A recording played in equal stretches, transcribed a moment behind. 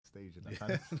stage.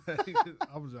 And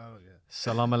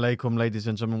Salam alaikum, ladies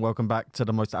and gentlemen. Welcome back to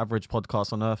the most average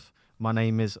podcast on earth. My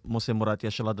name is Muslim Murad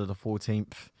Yashalada the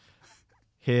 14th.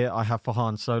 Here I have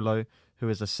Farhan Solo, who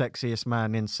is the sexiest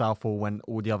man in Southall when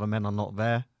all the other men are not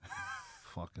there.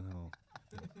 Fucking hell.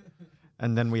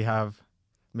 And then we have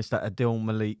Mr. Adil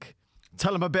Malik.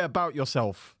 Tell him a bit about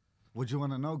yourself. what do you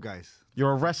want to know, guys?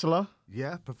 You're a wrestler.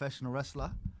 Yeah, professional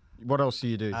wrestler. What else do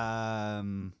you do?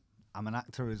 I'm an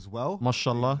actor as well.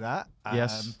 Mashallah. Do that.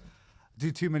 Yes.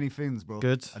 Do too many things, bro.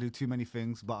 Good. I do too many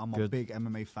things, but I'm a big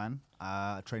MMA fan.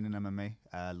 I train in MMA.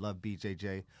 Love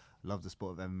BJJ. Love the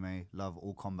sport of MMA. Love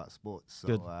all combat sports.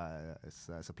 So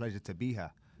it's a pleasure to be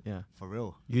here. Yeah. For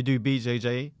real. You do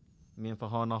BJJ. Me and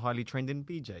Farhan are highly trained in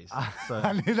BJs. So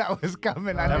I knew that was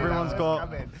coming. everyone's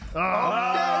got.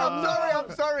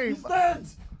 I'm sorry. It's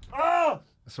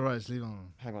all right. Just leave it on.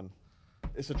 Hang on.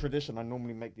 It's a tradition. I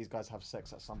normally make these guys have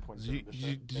sex at some point.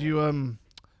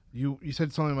 You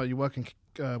said something about you working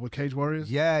with Cage Warriors?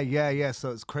 Yeah.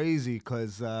 So it's crazy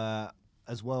because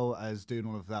as well as doing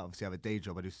all of that, obviously I have a day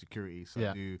job. I do security. So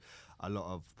I do a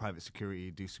lot of private security,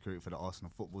 do security for the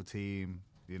Arsenal football team.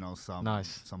 You know, some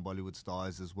Bollywood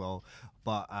stars as well.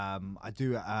 But I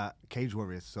do it at Cage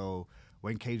Warriors. So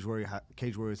when Cage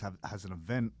Warriors has an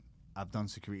event, I've done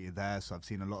security there. So I've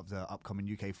seen a lot of the upcoming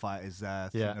UK fighters there.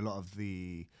 I've seen a lot of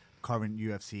the current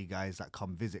UFC guys that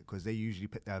come visit because they usually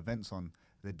put their events on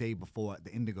the day before at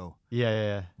the Indigo.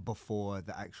 Yeah. Before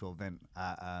the actual event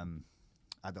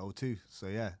at the O2. So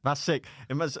yeah. That's sick.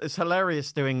 It's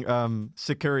hilarious doing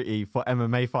security for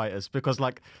MMA fighters because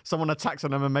like someone attacks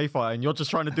an MMA fighter and you're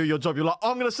just trying to do your job. You're like, oh,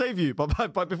 I'm going to save you.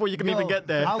 But before you can even get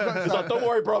there, it's like, don't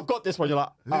worry, bro, I've got this one. You're like,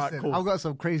 all right, cool. I've got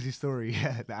some crazy story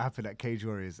that happened at Cage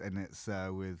Warriors and it's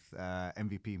with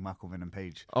MVP Michael Venom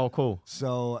Page. Oh, cool.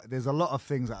 So there's a lot of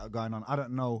things that are going on. I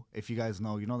don't know if you guys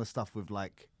know, the stuff with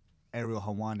like Ariel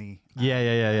Hawani.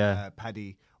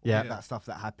 Paddy. That stuff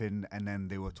that happened, and then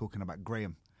they were talking about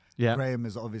Graham. Yeah. Graham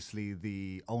is obviously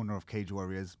the owner of Cage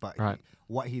Warriors, but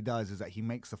what he does is that he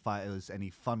makes the fighters and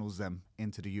he funnels them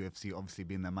into the UFC, obviously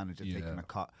being their manager, taking a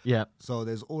cut. Yeah. So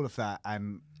there's all of that,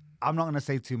 and I'm not going to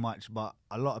say too much, but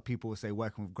a lot of people will say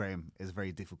working with Graham is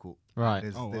very difficult. Right.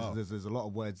 There's a lot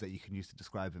of words that you can use to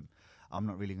describe him. I'm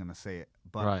not really going to say it,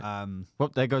 but well,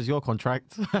 there goes your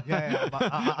contract. But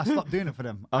I stopped doing it for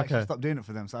them. I actually stopped doing it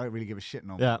for them, so I don't really give a shit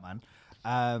no more, man.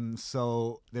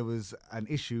 So there was an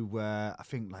issue where I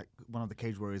think like one of the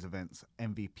Cage Warriors events,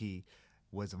 MVP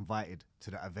was invited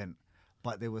to that event,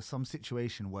 but there was some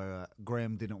situation where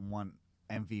Graham didn't want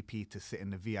MVP to sit in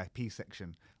the VIP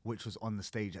section, which was on the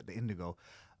stage at the Indigo.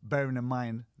 Bearing in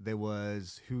mind, there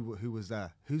was who was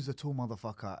there? Who's the tall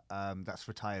motherfucker that's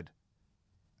retired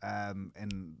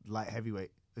in light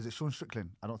heavyweight? Is it Sean Strickland?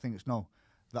 I don't think it's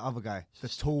the other guy, the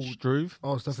tall Struve.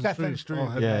 Oh, Stephen Struve.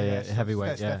 Oh,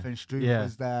 heavyweight. Stephen Struve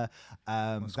was there.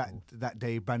 That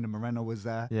day, Brandon Moreno was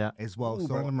there as well. Ooh, so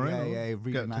Brandon Moreno.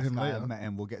 Really nice guy. I met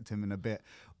him. We'll get to him in a bit.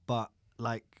 But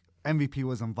like MVP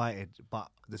was invited,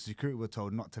 but the security were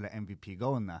told not to let MVP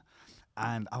go in there.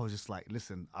 And I was just like,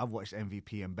 listen, I've watched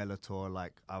MVP and Bellator.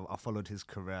 Like I followed his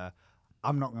career.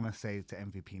 I'm not gonna say to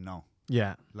MVP no.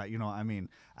 Yeah. Like, you know what I mean?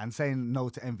 And saying no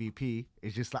to MVP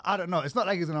is just like, I don't know. It's not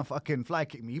like he's going to fucking fly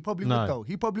kick me. He probably would though.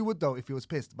 He probably would though if he was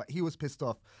pissed. But he was pissed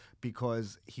off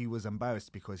because he was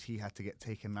embarrassed because he had to get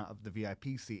taken out of the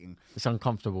VIP seating. It's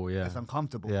uncomfortable, yeah. It's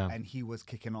uncomfortable. Yeah. And he was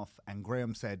kicking off. And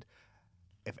Graham said,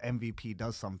 if MVP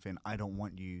does something, I don't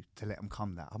want you to let him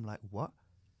come there. I'm like, what?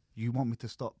 You want me to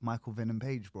stop Michael Venom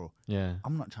Page, bro? Yeah.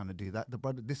 I'm not trying to do that. The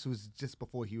brother, this was just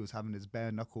before he was having his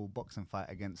bare knuckle boxing fight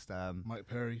against Mike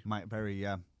Perry.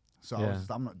 Yeah. So I was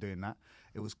just, I'm not doing that.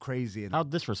 It was crazy. How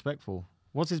disrespectful.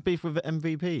 What's his beef with the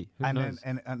MVP? Who knows?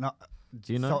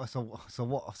 Do you know? So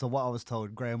what I was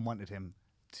told, Graham wanted him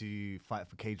to fight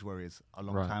for Cage Warriors a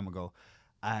long time ago.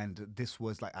 And this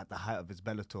was like at the height of his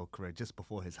Bellator career, just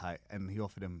before his height. And he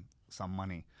offered him some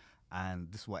money.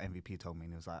 And this is what MVP told me.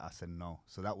 And he was like, I said no.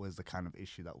 So that was the kind of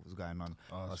issue that was going on.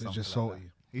 Oh, so he's just salty.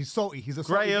 That. He's salty. He's a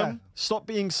salty Graham, guy. stop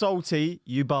being salty,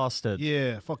 you bastard.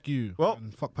 Yeah, fuck you. Well,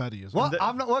 and fuck Paddy as well. What?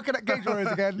 I'm not working at Cage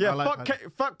Warriors again. Yeah,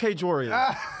 fuck Cage Warriors.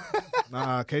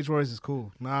 Nah, Cage Warriors is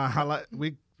cool. Nah, have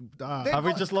we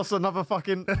just lost another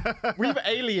fucking... We've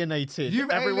alienated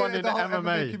everyone in the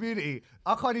MMA community.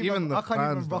 I can't even rock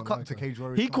up to Cage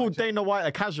Warriors. He called Dana White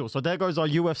a casual, so there goes our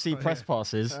UFC press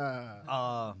passes.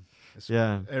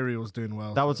 Ariel's doing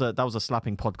well. That was a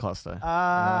slapping podcast though.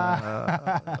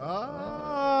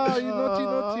 You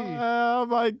naughty. Oh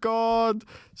my God.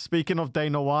 Speaking of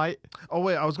Dana White. Oh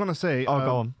wait, I was gonna say. Oh,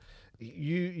 go on.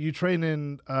 You train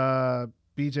in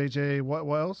BJJ. What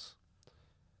else?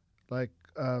 Like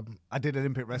I did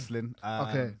Olympic wrestling.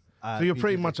 Okay. So you're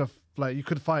pretty much like you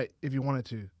could fight if you wanted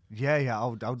to. Yeah. I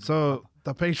would. So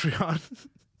the Patreon.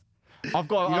 I've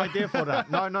got an idea for that.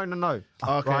 No.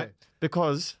 Okay. Right?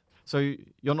 Because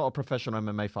you're not a professional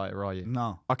MMA fighter, are you?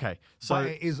 No. Okay. So But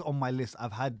it is on my list.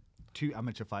 I've had 2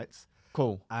 amateur fights.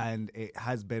 Cool. And it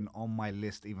has been on my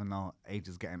list, even though age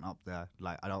is getting up there.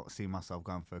 Like, I don't see myself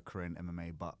going for a career in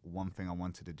MMA, but one thing I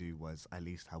wanted to do was at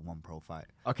least have 1 pro fight.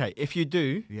 Okay, if you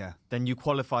do, then you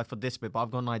qualify for this bit, but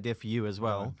I've got an idea for you as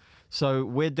well. So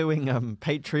we're doing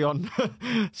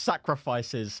Patreon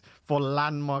sacrifices for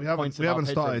landmark points. We haven't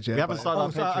started yet. We haven't started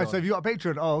our Patreon. So have you got a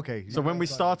Patreon? Oh, okay. So when we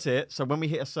start it, so when we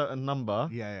hit a certain number,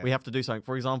 we have to do something.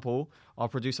 For example, our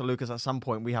producer Lucas, at some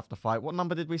point, we have to fight. What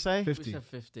number did we say? 50. We said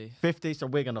 50. 50, so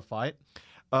we're going to fight.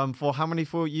 For how many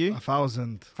for you?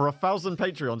 1,000. For 1,000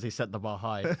 Patreons, he set the bar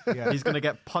high. He's going to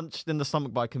get punched in the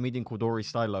stomach by a comedian called Ori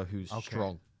Stylo, who's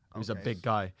strong, who's a big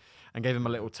guy, and gave him a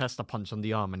little tester punch on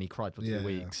the arm, and he cried for 2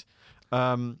 weeks.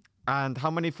 And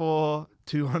how many for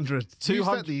 200?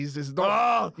 200. These is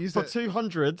not. For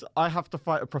 200, I have to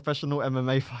fight a professional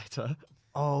MMA fighter.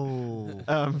 Oh.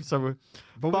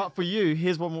 But for you,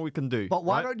 here's what we can do. But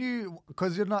why don't you?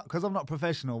 Because I'm not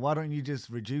professional. Why don't you just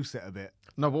reduce it a bit?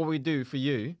 No, what we do for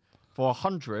you, for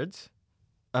 100,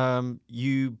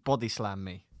 you body slam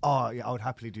me. Oh, yeah, I would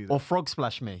happily do that. Or frog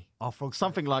splash me. Oh, frog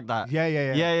Something like that.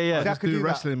 Yeah. Just do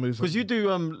wrestling moves. Because you do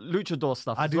luchador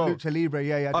stuff I as do well. lucha libre,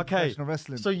 I do Okay, professional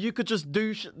wrestling. so you could just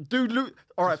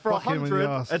all right, for fuck him in the 100,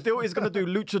 arse. Adil is going to do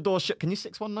luchador shit. Can you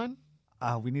 619?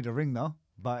 We need a ring though.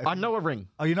 But I know a ring.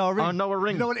 Oh, you know a ring? I know a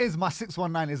ring. You know what it is? My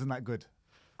 619 isn't that good.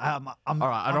 All right,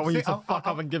 I don't want you to fuck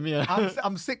up and give me a...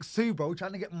 I'm 6'2", bro.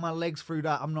 Trying to get my legs through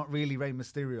that. I'm not really Rey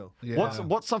Mysterio. Yeah.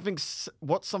 What's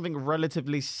something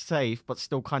relatively safe but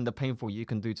still kind of painful you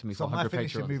can do to me So for my 100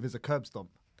 finishing Patreons? move is a curb stomp.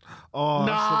 Oh,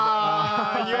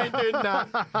 Nah, you ain't doing that.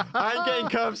 I ain't getting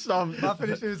curb stomped. My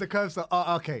finishing move is a curb stomp.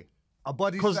 Oh, okay. A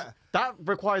body Because that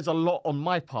requires a lot on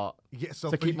my part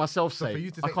to keep myself safe. For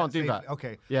you to I take can't do safely, that.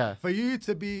 Okay. Yeah. For you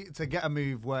to get a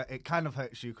move where it kind of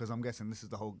hurts you, because I'm guessing this is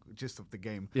the whole gist of the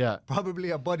game. Yeah. Probably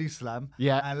a body slam.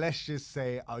 Yeah. And let's just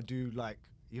say I'll do like,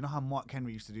 you know how Mark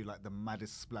Henry used to do like the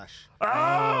maddest splash?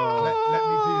 Oh! Let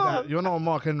me do that. You're not on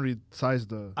Mark Henry size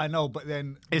though. I know, but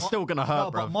then... It's still going to hurt,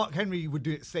 no, bro. but Mark Henry would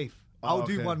do it safe. I'll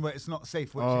do one where it's not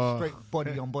safe, where it's just straight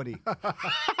body on body.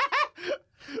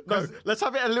 No, let's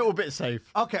have it a little bit safe.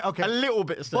 Okay. A little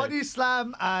bit safe. Body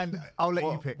slam, and I'll let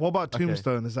you pick. What about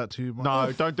Tombstone? Is that too much?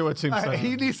 No, don't do a tombstone.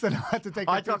 He needs to know how to take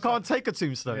I a tombstone. can't take a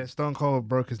tombstone. Yeah, Stone Cold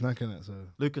broke his neck in it, so.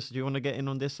 Lucas, do you want to get in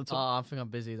on this at all? I think I'm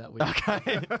busy that week.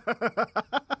 Okay.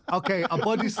 Okay, a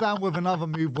body slam with another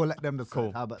move, we'll let them decide.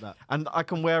 Cool. How about that? And I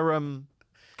can wear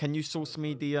can you source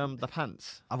me the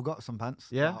pants? I've got some pants.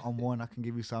 Yeah? I'm worn, I can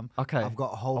give you some. Okay. I've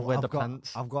got a whole... I'll wear the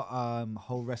pants. I've got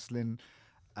whole wrestling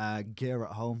gear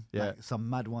at home. Yeah. Like some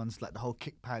mad ones, like the whole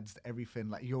kick pads, everything.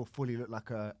 Like you'll fully look like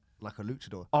a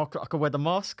luchador. Oh, I can wear the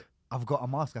mask? I've got a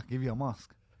mask, I can give you a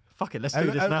mask. Fuck it, let's do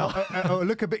this now. It'll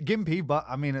look a bit gimpy, but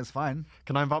I mean, it's fine.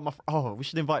 Can I invite we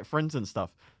should invite friends and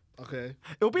stuff. Okay.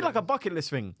 It'll be like a bucket list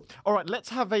thing. All right, let's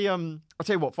have a I'll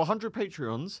tell you what, for 100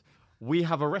 Patreons, we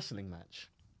have a wrestling match.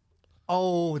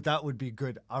 Oh, that would be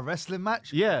good. A wrestling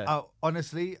match? Yeah.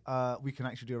 Honestly, we can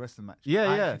actually do a wrestling match. Yeah,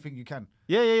 I yeah. actually think you can.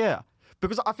 Yeah.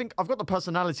 Because I think I've got the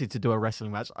personality to do a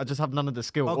wrestling match. I just have none of the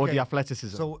skill or the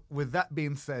athleticism. So with that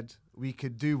being said, we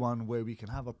could do one where we can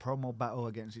have a promo battle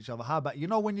against each other. How about,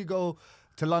 when you go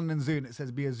to London Zoo and it says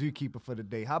be a zookeeper for the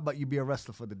day, how about you be a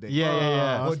wrestler for the day?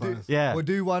 Yeah. We'll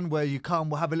do one where you come,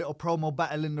 we'll have a little promo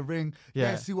battle in the ring.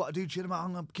 Yeah. See what I do, chill out,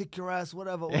 I'm going to kick your ass,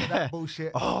 whatever, all that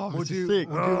bullshit. Oh, we'll do sick.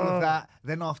 all of that.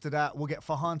 Then after that, we'll get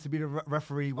Farhan to be the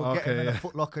referee. We'll get him in a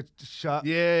Foot Locker shirt.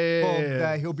 Yeah. Boom,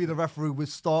 there, he'll be the referee. We'll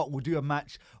start, we'll do a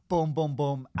match. Boom, boom,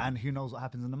 boom. And who knows what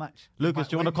happens in the match. Lucas,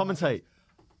 do you want to commentate?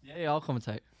 Yeah, I'll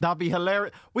commentate. That'd be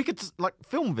hilarious. We could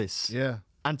film this. Yeah.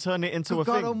 And turn it into a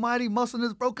God thing. almighty, Muscle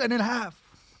is broken in half.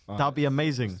 That'd be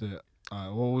amazing. All right,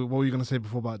 what were you going to say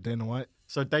before about Dana White?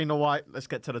 So Dana White, let's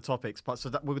get to the topics. But so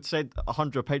that we would say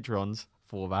 100 Patreons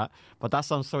for that. But that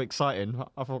sounds so exciting.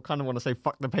 I kind of want to say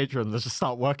fuck the Patreons. Let's just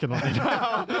start working on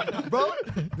it. Bro,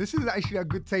 this is actually a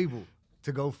good table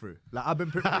to go through. Like, I've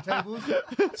been picking tables.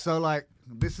 So, like,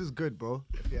 this is good, bro.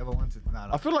 If you ever wanted...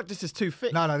 I feel like this is too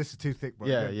thick. No, this is too thick, bro.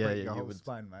 Yeah. Your whole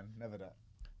spine, man. Never that.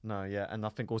 No, yeah, and I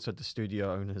think also the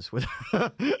studio owners would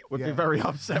be very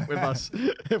upset with us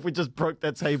if we just broke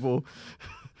their table.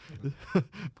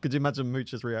 Could you imagine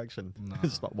Mooch's reaction? Nah.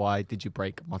 It's like, why did you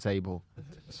break my table?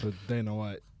 So Dana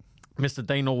White. Mr.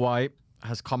 Dana White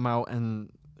has come out and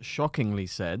shockingly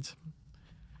said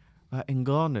that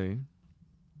Ngannou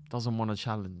doesn't want a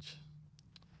challenge.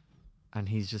 and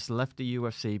he's just left the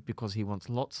UFC because he wants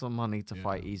lots of money to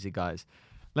fight easy guys.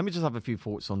 Let me just have a few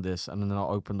thoughts on this, and then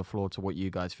I'll open the floor to what you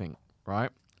guys think, right?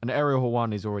 And Ariel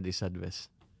Hawani's already said this.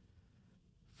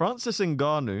 Francis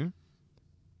Ngannou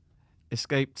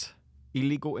escaped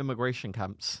illegal immigration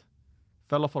camps,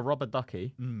 fell off a rubber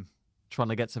ducky, trying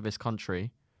to get to this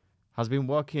country, has been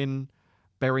working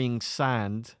burying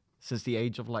sand since the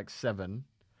age of like 7,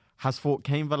 has fought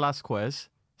Cain Velasquez,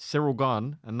 Cyril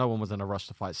Gane, and no one was in a rush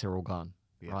to fight Cyril Gane,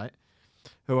 right?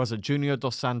 Who was a Junior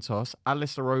Dos Santos,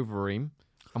 Alistair Overeem,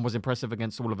 and was impressive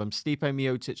against all of them, Stipe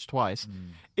Miocic twice.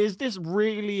 Is this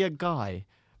really a guy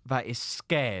that is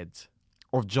scared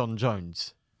of John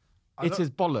Jones? It's his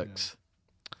bollocks.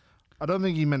 I don't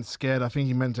think he meant scared. I think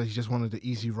he meant that he just wanted the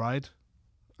easy ride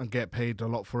and get paid a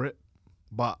lot for it.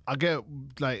 But I get,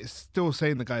 like, still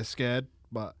saying the guy's scared,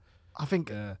 but I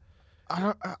think...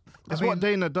 That's what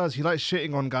Dana does. He likes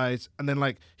shitting on guys, and then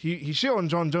like he shit on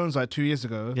John Jones like 2 years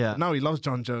ago. Yeah. Now he loves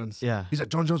John Jones. Yeah. He's like,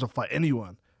 John Jones will fight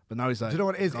anyone. But now he's like, do you know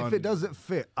what it is? If it doesn't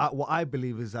fit, what I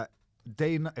believe is that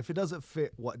Dana, if it doesn't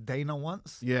fit what Dana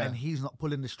wants, and he's not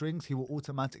pulling the strings, he will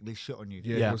automatically shit on you.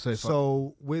 Yeah. He'll say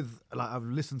so with like, I've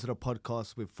listened to the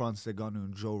podcast with Francis Ngannou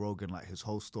and Joe Rogan. Like, his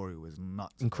whole story was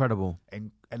nuts, incredible.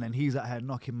 And then he's out here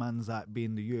knocking man's out,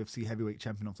 being the UFC heavyweight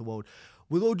champion of the world.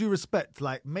 With all due respect,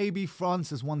 like, maybe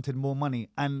Francis wanted more money,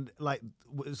 and like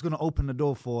it's gonna open the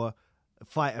door for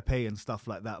fighter pay and stuff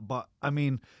like that. But I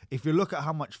mean, if you look at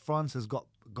how much Francis got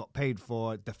paid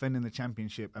for defending the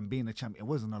championship and being the champion, it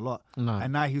wasn't a lot. No.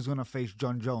 And now he's gonna face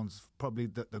John Jones, probably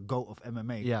the GOAT of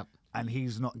MMA. Yeah. And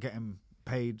he's not getting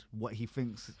paid what he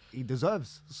thinks he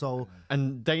deserves. So,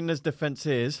 and Dana's defense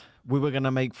is, we were going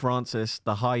to make Francis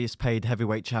the highest paid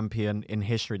heavyweight champion in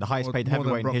history, the highest paid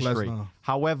heavyweight in history. Lesnar.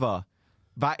 However,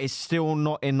 that is still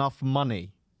not enough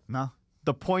money. no.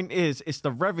 The point is, it's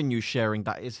the revenue sharing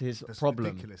that is his That's problem.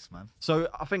 ridiculous, man. So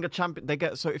I think a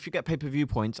champion, so if you get pay-per-view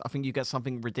points, I think you get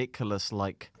something ridiculous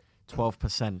like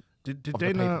 12% Did of the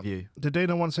Dana pay-per-view. did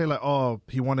Dana once say like, oh,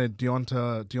 he wanted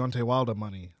Deontay Wilder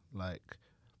money? Like,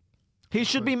 He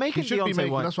should be making Deontay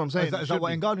Wilder. That's what I'm saying. Is that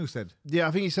what Ngannou said? Yeah,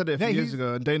 I think he said it a few years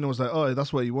ago, and Dana was like, oh,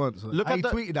 that's what he wants. Look He at the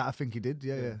tweeted that, I think he did.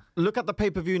 Yeah. look at the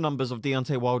pay-per-view numbers of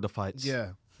Deontay Wilder fights.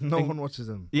 Yeah. No one watches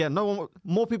them. Yeah,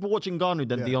 more people watching Gane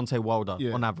than Deontay Wilder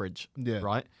on average,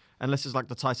 right? Unless it's like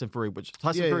the Tyson Fury, which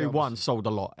Tyson Fury 1 sold a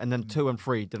lot, and then 2 and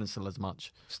 3 didn't sell as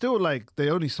much. Still, like,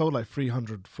 they only sold like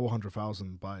 300,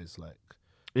 400,000 buys, like.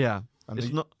 Yeah, And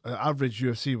it's not average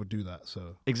UFC would do that,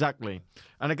 so. exactly.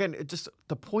 And again,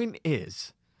 the point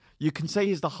is, you can say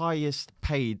he's the highest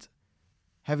paid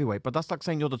heavyweight, but that's like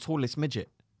saying you're the tallest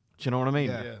midget. Do you know what I mean?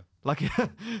 Yeah. Like,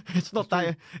 it's not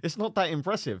that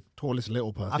impressive. Tallest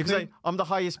little person. You can say, I'm the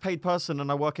highest paid person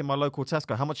and I work in my local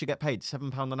Tesco. How much you get paid?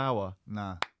 £7 an hour.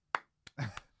 Nah. Do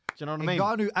you know what I mean?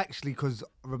 Ngannou actually, because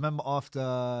remember after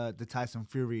the Tyson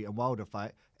Fury and Wilder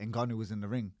fight, Ngannou was in the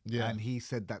ring. Yeah. And he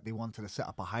said that they wanted to set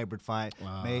up a hybrid fight,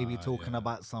 maybe talking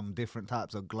about some different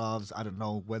types of gloves. I don't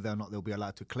know whether or not they'll be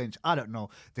allowed to clinch. I don't know.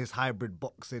 This hybrid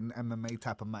boxing MMA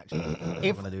type of match.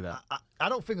 If gonna do that. I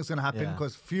don't think it's going to happen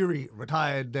because Fury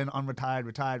retired, then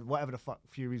retired, whatever the fuck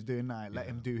Fury's doing now, let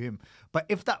him do him. But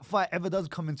if that fight ever does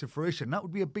come into fruition, that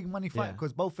would be a big money fight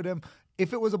because both of them,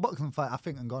 if it was a boxing fight, I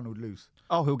think Ngannou would lose.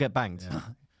 Oh, he'll get banged.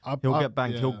 He'll get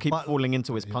banged. He'll keep falling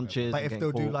into his punches. But and if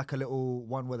they'll getting do caught. like a little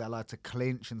one where they're allowed to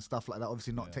clinch and stuff like that,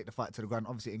 obviously not take the fight to the ground.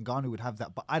 Obviously Ngannou would have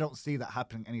that, but I don't see that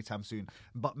happening anytime soon.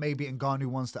 But maybe Ngannou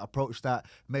wants to approach that.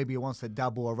 Maybe he wants to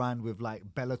dabble around with like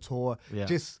Bellator. Yeah.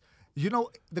 Just, you know,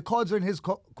 the cards are in his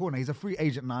corner. He's a free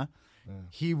agent now.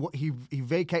 He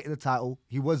vacated the title.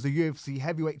 He was the UFC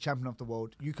heavyweight champion of the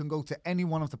world. You can go to any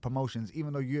one of the promotions,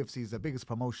 even though UFC is the biggest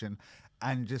promotion,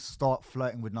 and just start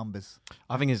flirting with numbers.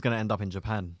 I think he's going to end up in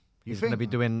Japan. You He's going to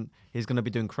think?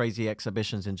 be doing crazy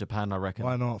exhibitions in Japan, I reckon.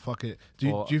 Why not? Fuck it.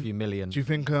 For a few million. Do you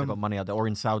think They've got money out there, or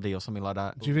in Saudi or something like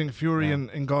that. Do you think Fury and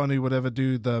Ngannou would ever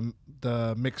do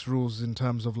the mixed rules in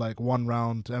terms of like 1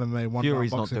 round MMA, 1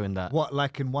 Fury's round not boxing? What, doing that. What,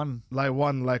 like in one? Like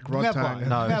Rodtang.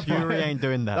 No, Never. Fury ain't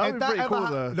doing that. That'd be pretty cool,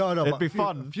 though. No, It'd but be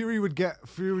fun. Fury would be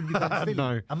done silly.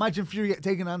 No. Imagine Fury get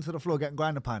taken down to the floor, getting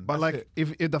ground upon. But That's like,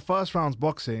 it. if the first round's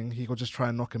boxing, he could just try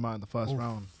and knock him out in the first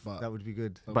round. But That would be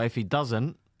good. But if he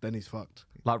doesn't, then he's fucked.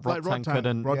 like Rodtang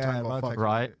couldn't, Rodtang Rodtang got fucked.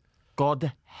 right?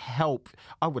 God help.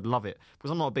 I would love it because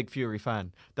I'm not a big Fury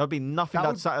fan. There'll be nothing That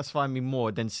that'd would- satisfy me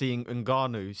more than seeing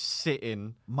Ngannou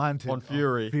sitting Mounted on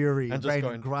Fury and just raining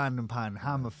going, ground and pound,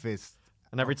 hammer fist.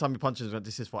 and every time he punches,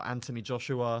 this is for Anthony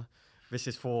Joshua. This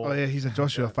is for. Oh yeah, he's a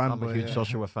Joshua fan. I'm a huge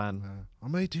Joshua fan.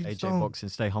 I'm 18 AJ stone. boxing,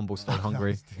 stay humble, stay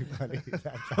hungry. That's too funny.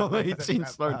 I'm 18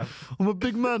 stone. I'm a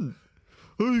big man.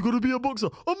 oh, you got to be a boxer.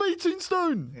 I'm 18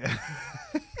 stone.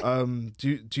 Yeah.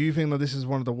 Do you think that this is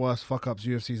one of the worst fuck ups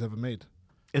UFC's ever made?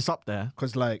 It's up there.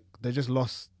 Because like they just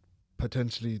lost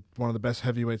potentially one of the best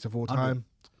heavyweights of all time.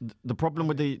 The problem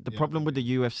with the problem with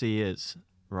the UFC is,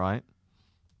 right,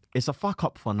 it's a fuck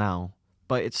up for now,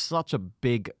 but it's such a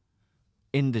big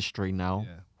industry now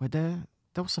where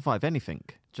they'll survive anything.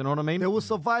 Do you know what I mean? They will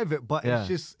survive it, but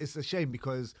it's a shame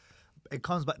because it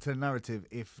comes back to the narrative.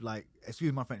 If like,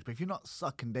 excuse my French, but if you're not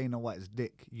sucking Dana White's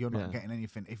dick, you're not getting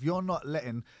anything. If you're not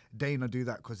letting Dana do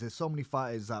that, because there's so many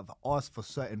fighters that have asked for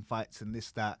certain fights and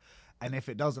this, that, and if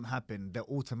it doesn't happen, they're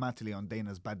automatically on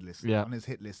Dana's bad list, on his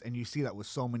hit list. And you see that with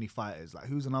so many fighters. Like,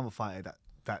 who's another fighter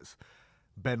that's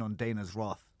been on Dana's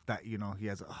wrath? That, you know, he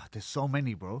has. There's so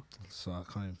many, bro. So I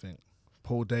can't even think.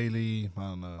 Paul Daly, I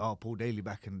don't know. Oh, Paul Daly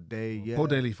back in the day. Yeah, Paul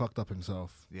Daly fucked up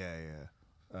himself.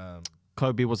 Yeah.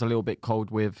 Kobe was a little bit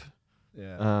cold with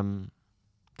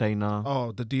Dana.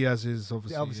 Oh, the Diaz's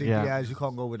obviously. Diaz, you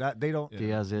can't go with that. They don't.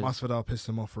 Diaz is. Masvidal pissed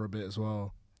him off for a bit as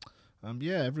well.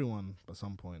 Everyone at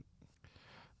some point.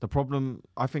 The problem,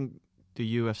 I think,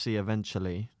 the UFC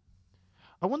eventually.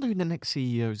 I wonder who the next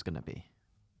CEO is going to be.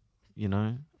 You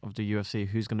know, of the UFC,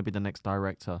 who's going to be the next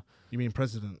director? You mean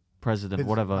president? President,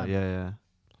 whatever. Yeah.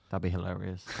 That'd be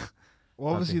hilarious.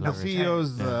 Well, obviously the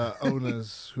CEOs, the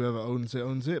owners, whoever owns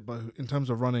it. But in terms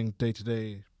of running day to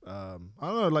day, I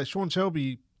don't know. Like Sean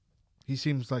Shelby, he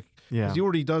seems like 'cause he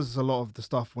already does a lot of the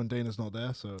stuff when Dana's not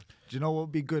there. So do you know what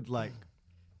would be good? Like,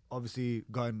 obviously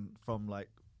going from like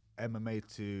MMA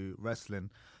to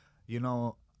wrestling, you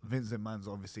know, Vince McMahon's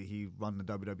obviously he run the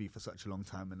WWE for such a long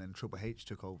time, and then Triple H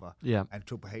took over. Yeah, and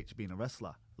Triple H being a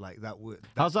wrestler, like that would.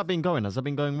 How's that been going? Has that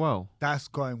been going well? That's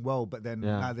going well, but then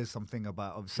now there's something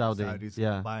about obviously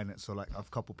Saudis buying it. So like a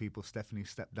couple people, Stephanie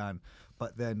stepped down,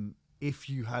 but then if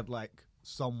you had like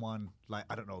someone like,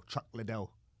 I don't know, Chuck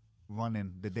Liddell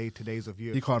running the day-to-days of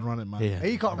UFC, he can't run it, man. Yeah.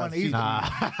 He can't run it easily.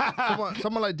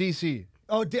 Someone like DC.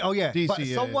 Oh yeah, DC, but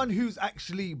someone who's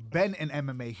actually been in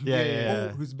MMA,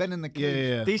 who's been in the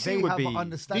cage, DC would be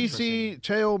DC.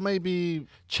 Chael maybe.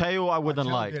 Chael, I wouldn't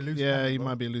like. He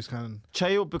might be a loose cannon.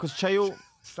 Chael, because Chael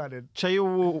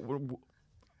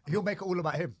he'll make it all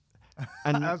about him.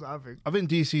 And that's what I think. I think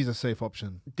DC is a safe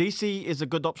option. DC is a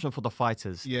good option for the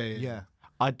fighters. Yeah.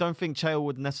 I don't think Chael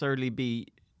would necessarily be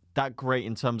that great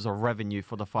in terms of revenue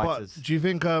for the fighters. But do you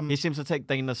think he seems to take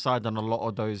Dana's side on a lot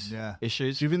of those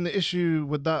issues? Do you think the issue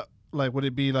with that, like, would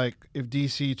it be like if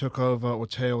DC took over or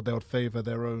Chael, they would favor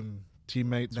their own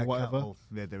teammates or whatever?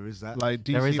 Yeah, there is that. Like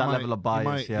DC there is that level of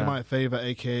bias. He might favor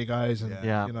AKA guys, and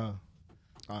you know,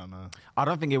 I don't know. I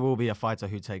don't think it will be a fighter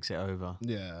who takes it over.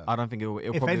 Yeah, I don't think it will.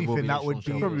 If probably anything, will be that would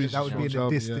be in the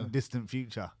distant distant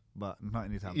future. But not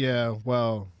anytime. Yeah,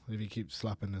 well, if he keeps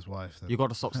slapping his wife, then you got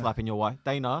to stop slapping your wife,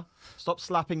 Dana. Stop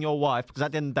slapping your wife, because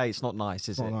at the end of the day, it's not nice,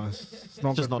 is it? Not nice. It's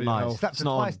not just not nice. Slapped her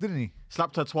twice, didn't he?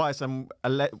 Slapped her twice, and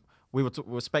we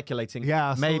were speculating.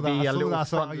 Yeah, maybe a little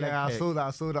front leg I saw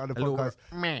that on the podcast.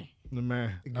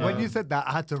 When you said that,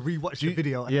 I had to rewatch the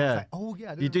video. And I was like, oh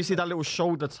yeah. You do see that little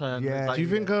shoulder turn. Yeah. Like, do you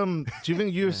think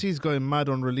UFC is going mad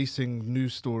on releasing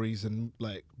news stories and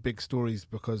like big stories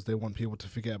because they want people to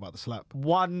forget about the slap?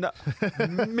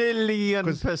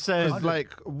 1,000,000%.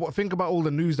 Like, think about all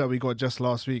the news that we got just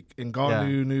last week.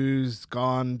 NGannou news,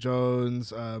 Gane,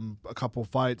 Jones, a couple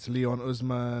fights, Leon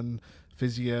Usman,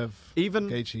 Fiziev, even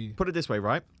Gaethje. Put it this way,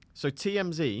 right? So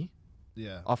TMZ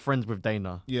are friends with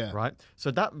Dana. Yeah. Right? So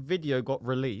that video got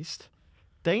released.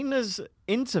 Dana's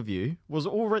interview was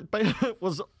already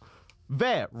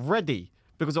ready.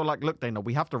 Because they're like, look, Dana,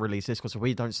 we have to release this because if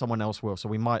we don't, someone else will. So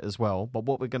we might as well. But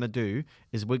what we're going to do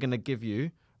is we're going to give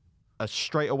you a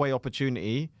straightaway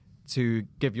opportunity to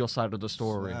give your side of the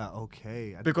story. Yeah,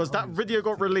 okay. Because that video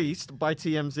got released by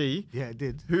TMZ. Yeah, it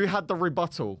did. Who had the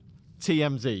rebuttal?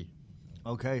 TMZ.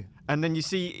 Okay. And then you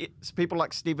see it's people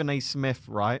like Stephen A. Smith,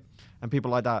 right? And people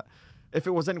like that. If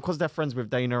it wasn't because they're friends with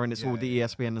Dana and it's all the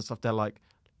ESPN and stuff, they're like,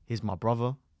 he's my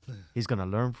brother. He's going to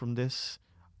learn from this.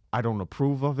 I don't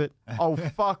approve of it. Oh,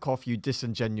 fuck off, you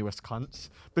disingenuous cunts.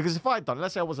 Because if I'd done,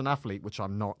 let's say I was an athlete, which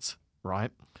I'm not, right?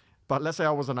 But let's say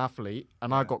I was an athlete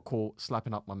and I got caught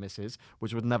slapping up my missus,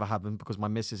 which would never happen because my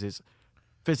missus is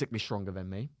physically stronger than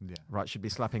me, right? She'd be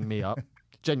slapping me up.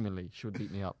 Genuinely, she would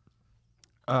beat me up.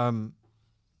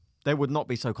 They would not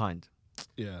be so kind.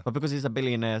 Yeah. But because he's a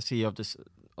billionaire CEO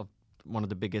of one of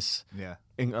the biggest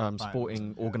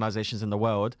sporting organizations in the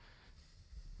world,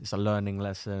 it's a learning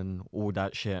lesson, all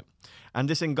that shit. And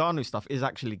this Ngannou stuff is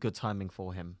actually good timing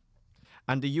for him.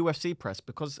 And the UFC press,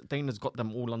 because Dana's got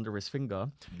them all under his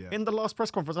finger, in the last press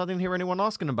conference, I didn't hear anyone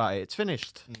asking about it. It's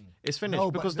finished. It's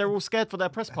finished because they're all scared for their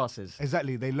press passes.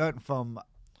 Exactly. They learned from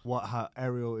how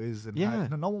Ariel is, and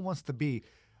no one wants to be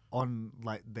on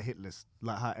like the hit list,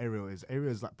 like how Ariel is.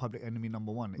 Ariel is like public enemy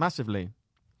number one. Massively.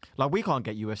 Like, we can't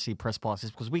get UFC press passes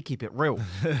because we keep it real.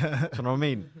 Do you know what I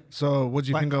mean? So, what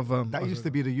do you think of... that used to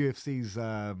be the UFC's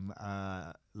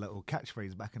little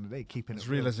catchphrase back in the day, keeping as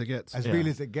real as it gets. As real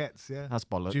as it gets, yeah. That's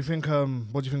bollocks. Do you think...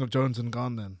 what do you think of Jones and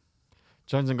Gane then?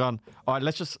 Jones and Gane. All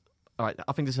right, all right,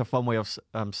 I think this is a fun way of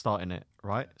starting it,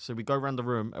 right? So we go around the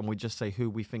room and we just say who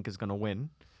we think is going to win,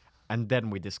 and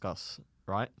then we discuss,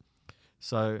 right?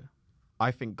 So I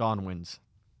think Gane wins.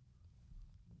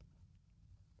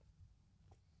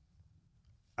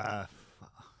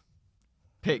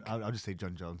 Pick. I'll just say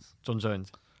John Jones. John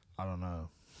Jones. I don't know.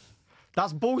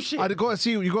 That's bullshit. You got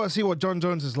to see what John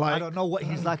Jones is like. I don't know what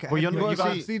he's like. Well, you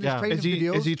guys see his training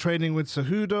videos. Is he training with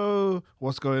Cejudo?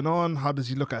 What's going on? How does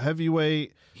he look at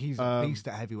heavyweight? He's a beast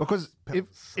at heavyweight. Because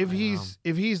if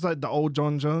he's like the old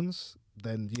John Jones,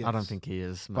 then yes. I don't think he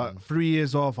is, man. But 3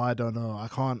 years off, I don't know. I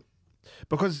can't.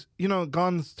 Because,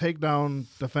 Gane's takedown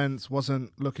defense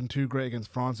wasn't looking too great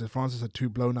against Francis. Francis had 2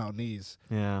 blown out knees.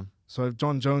 Yeah. So if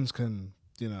John Jones can,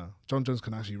 John Jones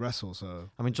can actually wrestle. So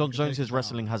I mean, John Jones's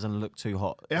wrestling hasn't looked too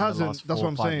hot. It hasn't. Last That's 4 what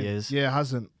I'm or 5 saying. years. Yeah, it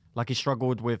hasn't. Like, he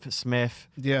struggled with Smith.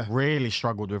 Yeah. Really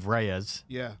struggled with Reyes.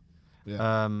 Yeah.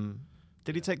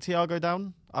 Did he take Thiago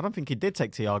down? I don't think he did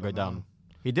take Thiago down.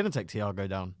 He didn't take Thiago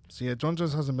down. So yeah, John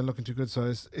Jones hasn't been looking too good. So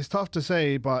it's tough to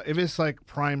say. But if it's like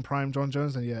prime John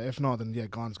Jones, then yeah. If not, then yeah,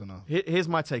 Gane's gonna. Here's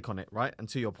my take on it, right? And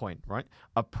to your point, right?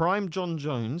 A prime John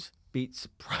Jones beats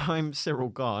prime Cyril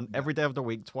Gane every day of the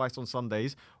week, twice on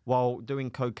Sundays, while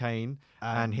doing cocaine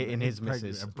and hitting his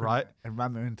missus, right? And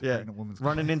running into pregnant women.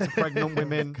 Running into pregnant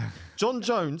women. John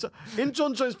Jones, in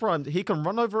John Jones' prime, he can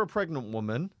run over a pregnant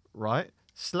woman, right?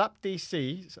 Slap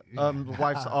DC's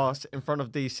wife's ass in front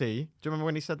of DC. Do you remember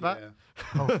when he said that? Yeah.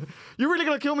 Oh. You really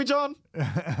gonna kill me, John?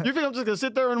 You think I'm just gonna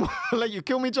sit there and let you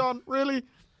kill me, John? Really?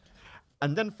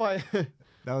 And then fight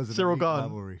that was Cyril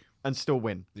Gane and still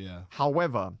win. Yeah.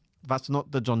 However, that's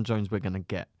not the John Jones we're gonna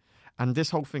get. And this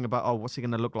whole thing about what's he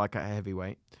gonna look like at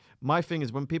heavyweight? My thing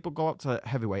is when people go up to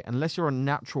heavyweight, unless you're a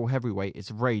natural heavyweight, it's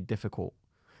very difficult.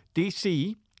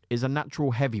 DC is a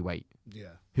natural heavyweight.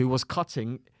 Yeah. Who was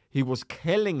cutting. He was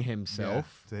killing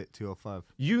himself. To hit 205.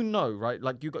 Right?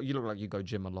 Like you look like you go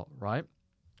gym a lot, right?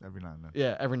 Every now and then.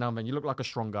 Yeah, every now and then. You look like a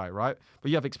strong guy, right?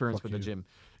 But you have experience with the gym.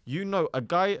 A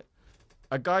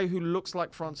guy who looks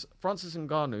like Francis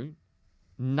Ngannou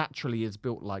naturally is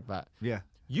built like that. Yeah.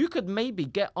 You could maybe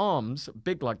get arms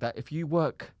big like that if you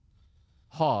work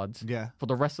hard for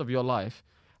the rest of your life.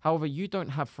 However, you don't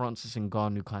have Francis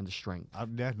Ngannou kind of strength.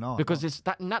 Because it's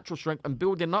that natural strength and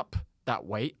building up that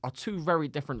weight are 2 very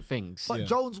different things. But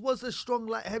Jones was a strong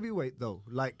light heavyweight though.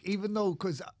 Like, even though,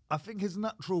 because I think his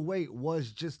natural weight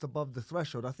was just above the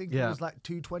threshold. I think it was like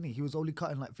 220. He was only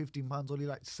cutting like 15 pounds, only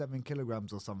like 7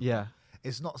 kilograms or something. Yeah.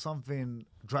 It's not something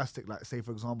drastic like, say,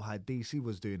 for example, how DC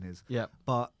was doing his. Yeah.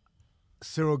 But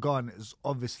Cyril Gane is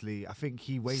obviously, I think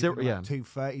he weighs like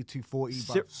 230, 240,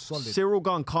 but solid. Cyril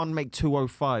Gane can't make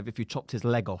 205 if you chopped his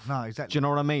leg off. No, exactly. Do you know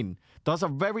what I mean? There's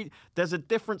a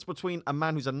difference between a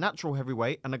man who's a natural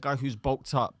heavyweight and a guy who's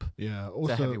bulked up. Yeah,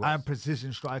 also and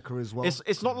precision striker as well.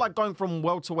 It's not like going from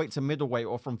welterweight to middleweight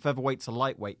or from featherweight to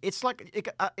lightweight. It's like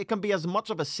it can be as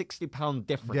much of a 60-pound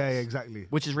difference. Yeah, exactly.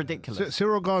 Which is ridiculous.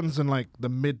 Cyril Gane's in like the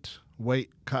mid-weight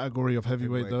category of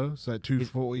heavyweight though. So like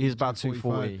 240. He's about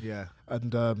 240. Yeah.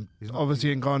 And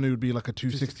obviously Ngannou would be like a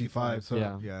 265. So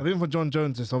I think for John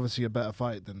Jones, it's obviously a better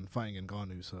fight than fighting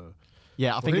Ngannou. So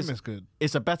yeah, I think it's good.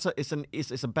 It's a better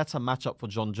matchup for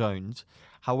John Jones.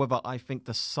 However, I think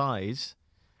the size,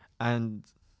 and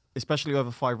especially over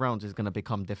 5 rounds, is going to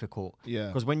become difficult. Yeah,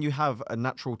 because when you have a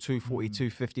natural 240,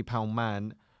 250-pound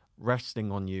man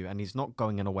resting on you and he's not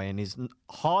going in a way and he's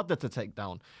harder to take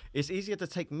down. It's easier to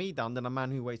take me down than a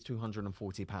man who weighs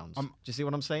 240 pounds. Do you see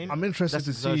what I'm saying? I'm interested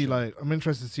to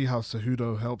see how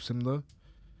Cejudo helps him though.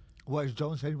 What is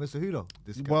Jones saying with Cejudo?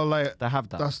 Well, like they have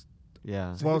that.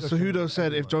 Well, Cejudo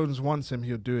said if Jones wants him,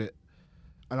 he'll do it,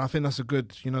 and I think that's a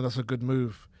good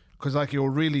move because like it'll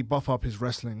really buff up his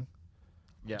wrestling,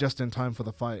 just in time for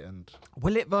the fight. And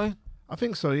will it though? I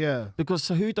think so, yeah. Because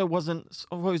Cejudo wasn't,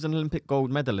 although he's an Olympic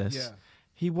gold medalist,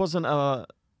 he wasn't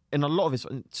in a lot of his,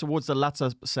 towards the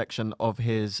latter section of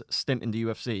his stint in the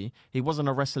UFC, he wasn't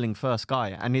a wrestling first guy,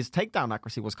 and his takedown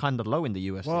accuracy was kind of low in the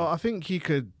UFC. Well, I think he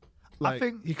could.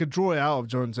 He could draw it out of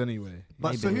Jones anyway.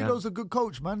 But Cejudo's a good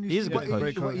coach, man. He's a good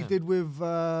coach. What he did with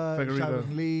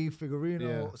Sharon Lee,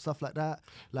 Figueiredo, stuff like that.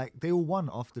 Like, they all won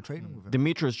after training with him.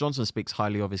 Demetrius Johnson speaks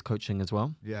highly of his coaching as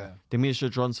well. Yeah.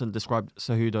 Demetrius Johnson described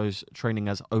Cejudo's training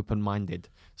as open-minded.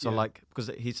 So, because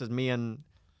he says, me and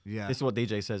Yeah. This is what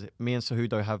DJ says. Me and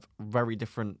Cejudo have very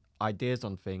different ideas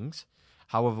on things.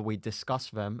 However, we discuss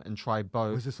them and try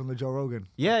both. Was this on the Joe Rogan?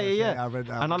 Yeah. I read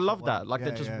that. And I love that. Like,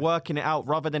 they're just working it out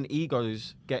rather than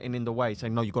egos getting in the way,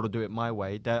 saying, no, you got to do it my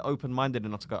way. They're open-minded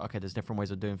enough to go, okay, there's different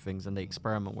ways of doing things, and they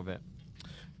experiment with it.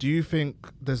 Do you think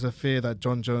there's a fear that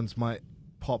John Jones might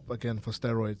pop again for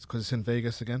steroids because it's in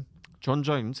Vegas again? John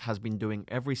Jones has been doing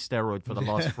every steroid for the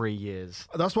last 3 years.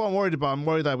 That's what I'm worried about. I'm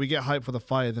worried that we get hyped for the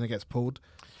fight, then it gets pulled.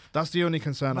 That's the only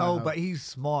concern I have. No, but he's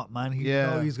smart, man. He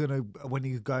know he's going to, when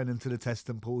he's going into the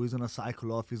testing pool, he's going to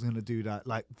cycle off. He's going to do that.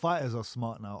 Like, fighters are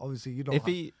smart now. Obviously, you don't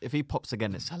If he pops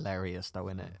again, it's hilarious, though,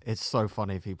 isn't it? It's so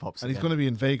funny if he pops again. And he's going to be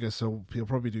in Vegas, so he'll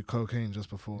probably do cocaine just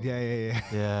before.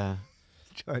 Yeah.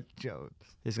 John Jones.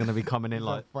 He's going to be coming in He's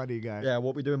like... a funny guy. Yeah,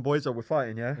 what we doing, boys? Are we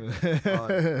fighting, yeah?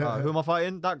 Who am I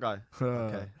fighting? That guy.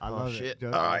 Okay. I love shit. it.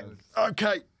 All right.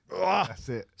 Okay. That's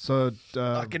it. So,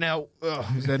 fucking hell.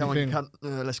 Is there anything...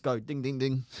 let's go. Ding, ding,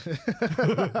 ding.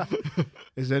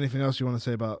 Is there anything else you want to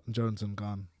say about Jones and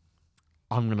Gane?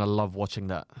 I'm going to love watching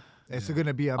that. It's going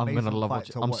to be an amazing I'm going to love fight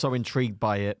watching. to I'm watch. so intrigued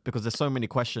by it because there's so many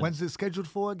questions. When's it scheduled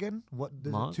for again? What?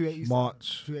 March? 286?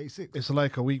 March. 286? It's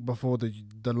like a week before the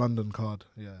London card.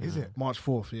 Yeah. Is it? March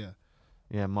 4th, yeah.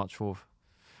 Yeah, March 4th.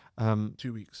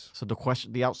 2 weeks. So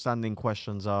the outstanding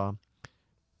questions are,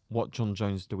 what John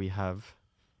Jones do we have?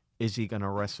 Is he going to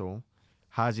wrestle?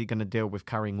 How is he going to deal with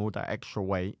carrying all that extra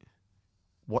weight?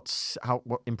 What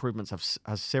improvements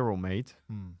has Cyril made?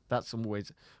 That's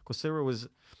always, because Cyril was,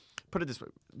 put it this way,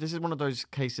 this is one of those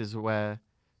cases where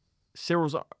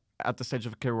Cyril's at the stage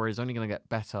of a career where he's only going to get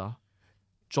better.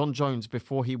 John Jones,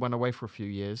 before he went away for a few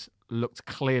years, looked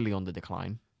clearly on the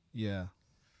decline. Yeah.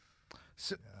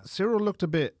 Cyril looked a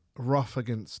bit rough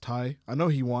against Ty. I know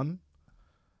he won,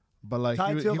 but like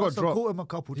he got dropped. Caught him a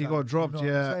couple he times, got dropped. you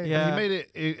know what I'm saying? He made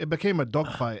it. It became a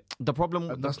dogfight. The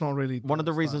problem, that's not really one of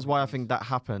the reasons why I think that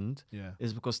happened. Yeah.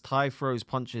 Is because Ty throws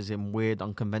punches in weird,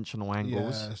 unconventional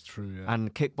angles. Yeah, that's true. Yeah.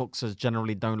 And kickboxers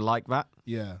generally don't like that.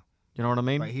 Yeah. You know what I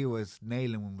mean? But he was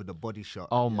nailing him with a body shot.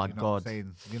 Oh my you know God. what I'm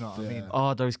saying? You know what I mean?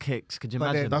 Oh, those kicks. Could you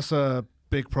imagine? That's a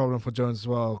big problem for Jones as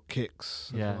well.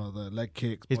 Kicks. Yeah. As well, the leg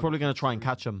kicks. He's probably going to try and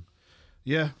catch him.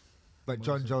 Yeah. But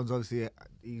John Jones, obviously,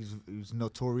 he's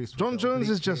notorious. John Jones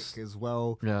is just as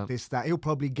well. Yeah. He'll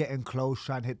probably get in close,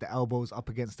 try and hit the elbows up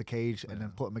against the cage, and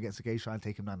then put him against the cage, try and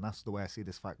take him down. That's the way I see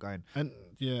this fight going. And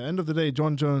end of the day,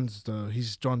 John Jones though,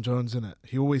 he's John Jones, innit?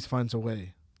 He always finds a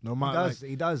way. No matter.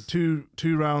 He does. Two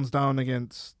rounds down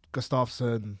against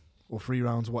Gustafsson, or 3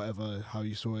 rounds, whatever, how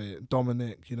you saw it.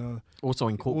 Dominic, you know. Also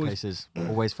in court cases,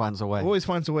 always finds a way. Always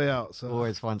finds a way out. So.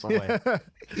 Always finds a way.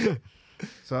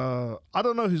 So I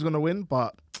don't know who's gonna win,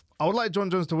 but I would like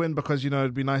John Jones to win because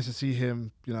it'd be nice to see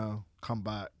him, come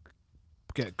back,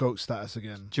 get GOAT status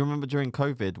again. Do you remember during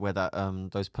COVID where that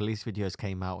those police videos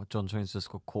came out? John Jones just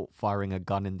got caught firing a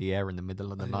gun in the air in the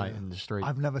middle of the night in the street.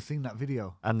 I've never seen that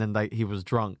video. And then he was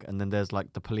drunk, and then there's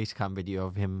like the police cam video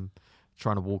of him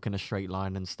trying to walk in a straight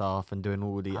line and stuff and doing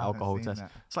all the alcohol tests.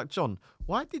 It's like, John,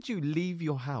 why did you leave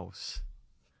your house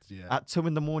at 2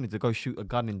 a.m. to go shoot a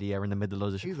gun in the air in the middle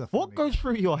of the street? What goes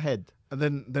through your head?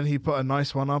 And then he put a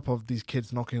nice one up of these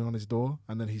kids knocking on his door,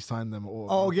 and then he signed them all.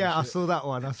 Oh yeah, I saw that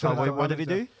one. What did he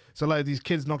do? So like these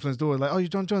kids knocked on his door, like, "Oh, you're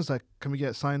John Jones. Like, can we get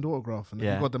a signed autograph?" And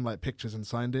then he got them like pictures and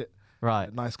signed it.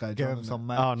 Right. Nice guy, Give John. him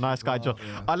some Oh, nice guy, John.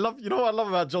 Yeah. I love, what I love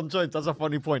about John Jones? That's a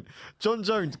funny point. John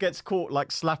Jones gets caught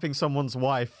like slapping someone's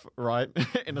wife, right,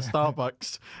 in a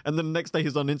Starbucks. And then the next day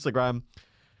he's on Instagram.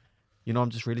 I'm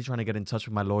just really trying to get in touch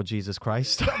with my Lord Jesus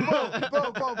Christ.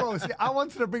 Bro. See, I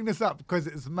wanted to bring this up because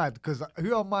it's mad. Because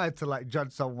who am I to like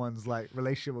judge someone's like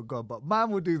relationship with God? But man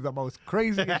will do the most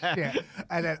crazy shit,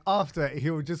 and then after he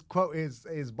will just quote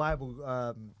his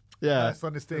Bible. Verse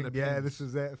on this thing. Yeah, this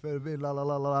is it. La la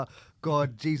la la.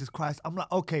 God, Jesus Christ. I'm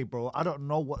like, okay, bro. I don't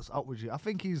know what's up with you. I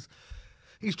think he's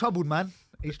troubled, man.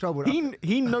 He's troubled.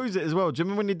 He knows it as well. Do you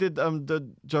remember when he did the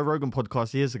Joe Rogan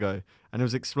podcast years ago, and he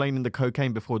was explaining the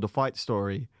cocaine before the fight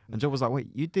story, and Joe was like, "Wait,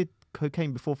 you did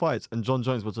cocaine before fights?" And John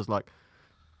Jones was just like,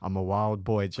 "I'm a wild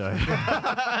boy, Joe."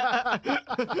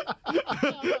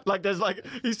 Like there's like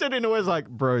he said in a way, it's like,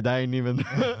 bro, that ain't even.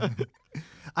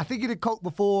 I think he did coke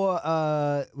before.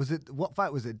 What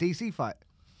fight was it? DC fight?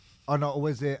 Oh no, or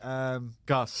was it first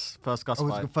Gus it was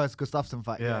fight? the first Gustafsson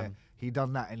fight. Yeah. He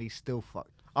done that and he's still fucked.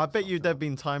 I bet you there've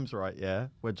been times, right,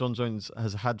 where John Jones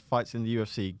has had fights in the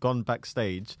UFC, gone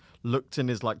backstage, looked in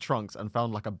his like trunks and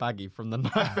found like a baggie from the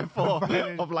night before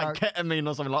of like ketamine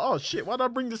or something. Like, oh shit, why did I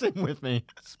bring this in with me?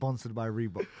 Sponsored by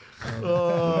Reebok.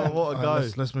 Oh, what a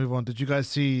guy! Let's move on. Did you guys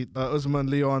see Usman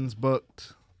Leon's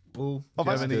booked? Do you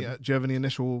have any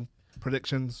initial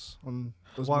predictions on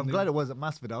Usman Well, I'm Leon? glad it wasn't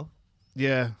Masvidal.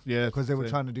 Yeah. Because they were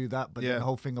trying to do that, but then the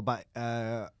whole thing about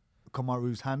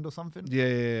Kamaru's hand or something.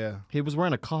 Yeah. He was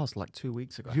wearing a cast like 2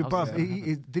 weeks ago.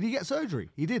 Did he get surgery?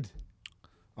 He did.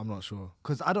 I'm not sure.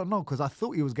 Because I don't know. Because I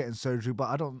thought he was getting surgery, but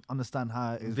I don't understand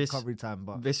how his recovery time.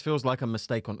 But this feels like a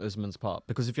mistake on Usman's part,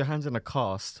 because if your hand's in a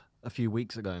cast a few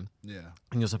weeks ago, and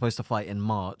you're supposed to fight in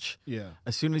March,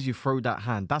 as soon as you throw that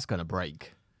hand, that's gonna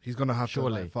break. He's gonna have to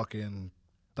like, fucking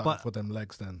die for them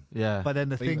legs then. Yeah. But then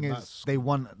the thing is, they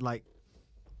want like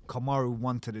Kamaru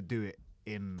wanted to do it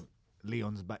in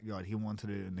Leon's backyard. He wanted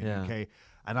it in the UK,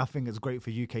 and I think it's great for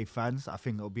UK fans. I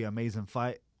think it'll be an amazing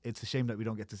fight. It's a shame that we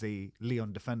don't get to see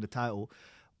Leon defend the title,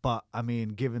 but I mean,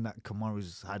 given that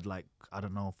Kamaru's had like, I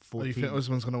don't know, 14. Do you think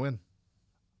Usman's gonna win?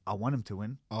 I want him to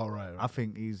win. Right. I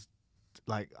think he's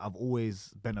like, I've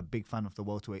always been a big fan of the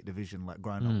welterweight division. Like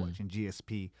growing up watching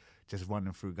GSP, just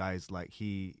running through guys like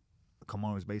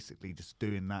Kamaru's basically just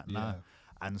doing that now,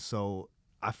 and so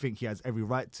I think he has every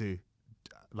right to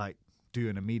like do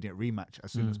an immediate rematch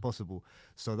as soon as possible.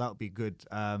 So that would be good.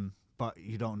 But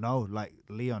you don't know, like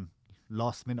Leon.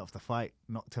 Last minute of the fight,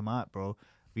 knocked him out, bro.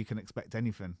 We can expect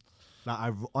anything. Like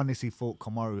I honestly thought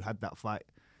Kamaru had that fight,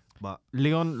 but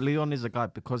Leon is a guy,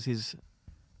 because he's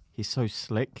so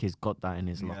slick. He's got that in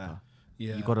his locker.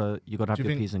 Yeah, you gotta have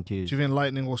your P's and Q's. Do you think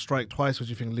Lightning will strike twice, or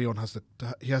do you think Leon has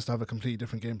to have a completely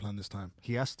different game plan this time?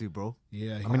 He has to, bro.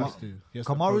 Yeah, he has to.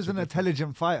 Kamaru's an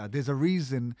intelligent fighter. There's a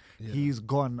reason he's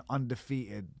gone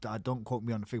undefeated. Don't quote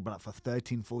me on the figure, but like for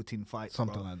 13, 14 fights.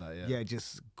 Something like that, Yeah,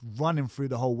 just running through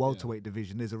the whole welterweight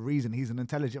division. There's a reason he's an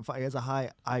intelligent fighter. He has a high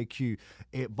IQ.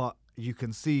 But you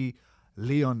can see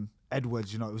Leon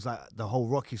Edwards, you know, it was like the whole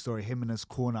Rocky story, him in his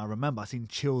corner. I remember I seen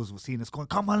chills, was seeing his corner.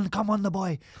 Come on, the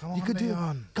boy. You could do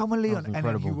it. Come on, Leon. And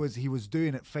then he was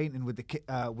doing it, feinting with the kick,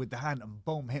 with the hand, and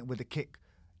boom, hitting with the kick.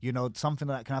 You know, something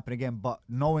like that can happen again. But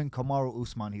knowing Kamaru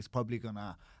Usman, he's probably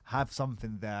gonna have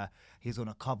something there. He's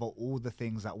gonna cover all the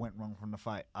things that went wrong from the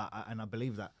fight, and I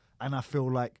believe that. And I feel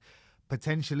like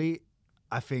potentially,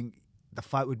 I think the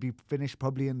fight would be finished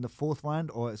probably in the 4th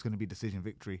round, or it's gonna be decision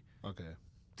victory. Okay.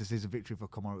 Decision victory for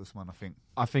Kamaru Usman, I think.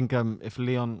 I think if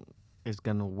Leon is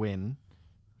going to win,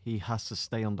 he has to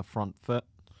stay on the front foot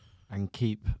and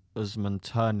keep Usman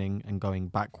turning and going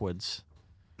backwards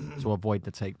to avoid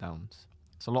the takedowns.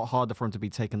 It's a lot harder for him to be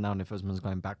taken down if Usman's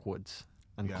going backwards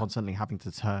and constantly having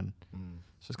to turn.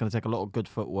 So it's going to take a lot of good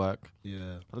footwork.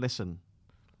 Yeah. But listen,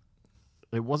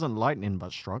 it wasn't lightning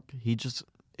but struck.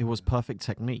 It was perfect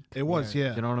technique. It was,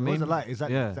 yeah. You know what I mean? Was it like? Is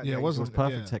that, yeah, it was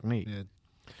perfect technique. Yeah.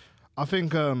 I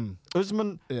think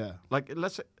Usman, like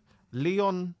let's say,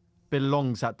 Leon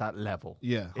belongs at that level.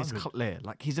 Yeah, it's clear.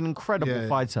 Like he's an incredible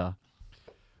fighter,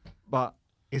 but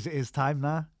is it his time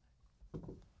now?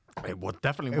 It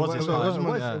definitely was his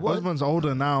time. Usman's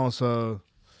older now, so,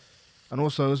 and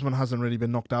also Usman hasn't really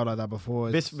been knocked out like that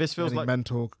before. This feels like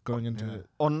mental going into it.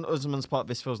 On Usman's part,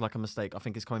 this feels like a mistake. I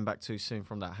think he's coming back too soon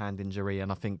from that hand injury,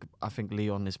 and I think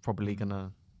Leon is probably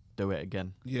gonna do it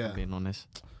again. Yeah, if I'm being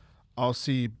honest. I'll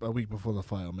see a week before the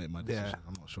fight. I'll make my decision.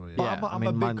 I'm not sure yet. But I'm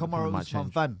a big Kamaru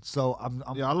Usman fan, so I'm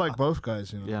I like both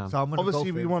guys. You know. Yeah. So I'm obviously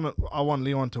I want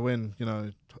Leon to win. You know,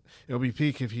 it'll be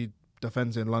peak if he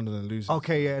defends in London and loses.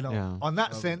 Okay, on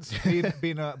that sense,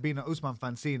 being a Usman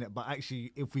fan, seeing it, but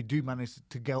actually, if we do manage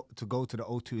to go to the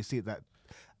O2, see that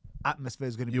atmosphere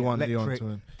is going to be electric. Leon to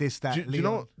win.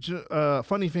 Do you know?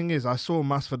 Funny thing is, I saw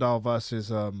Masvidal versus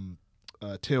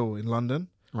Till in London.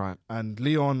 Right. And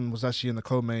Leon was actually in the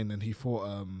co-main and he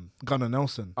fought Gunnar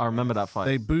Nelson. I remember that fight.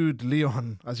 They booed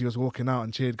Leon as he was walking out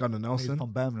and cheered Gunnar Nelson. He's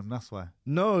from Birmingham, that's why.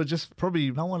 No, just probably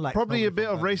no one likes probably a bit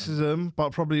of racism,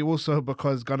 but probably also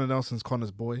because Gunnar Nelson's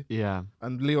Connor's boy. Yeah.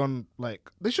 And Leon, like,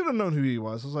 they should have known who he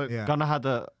was. I was like, Gunnar had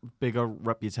a bigger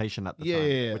reputation at the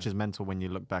time, which is mental when you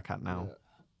look back at now. Yeah.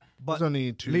 But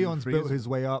only Leon's built his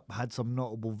way up, had some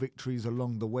notable victories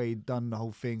along the way, done the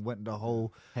whole thing, went the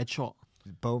whole headshot.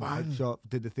 Boom, headshot,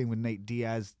 did the thing with Nate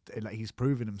Diaz. Like, he's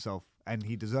proven himself and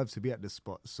he deserves to be at this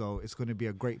spot. So it's going to be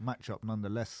a great matchup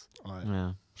nonetheless. All right.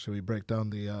 Yeah. Should we break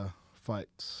down the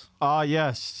fights?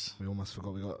 Yes. We almost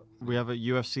forgot we have a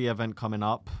UFC event coming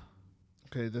up.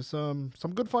 Okay, there's some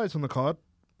good fights on the card.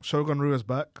 Shogun Rua's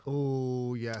back.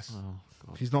 Oh, yes. Oh,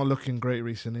 God. He's not looking great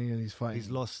recently and he's fighting. He's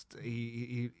lost.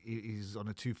 He's on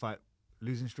a 2-fight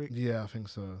losing streak. Yeah, I think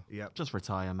so. Yeah, just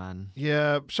retire, man.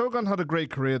 Yeah, Shogun had a great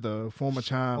career though. Former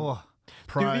champ.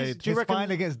 Pride. Do you reckon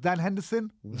fight against Dan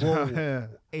Henderson? Whoa.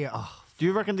 Do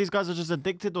you reckon these guys are just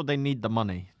addicted or they need the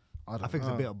money? I think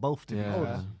it's a bit of both. To be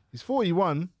fair. He's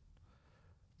 41,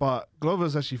 but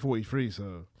Glover's actually 43.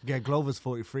 So yeah, Glover's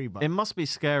 43. But it must be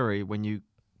scary when you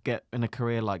get in a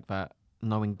career like that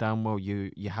knowing damn well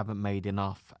you haven't made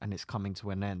enough and it's coming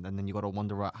to an end, and then you got to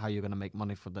wonder out how you're going to make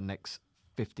money for the next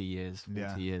 50 years,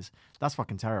 40 years. That's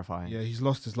fucking terrifying. Yeah, he's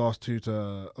lost his last two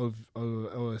to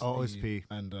OSP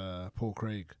and Paul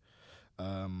Craig.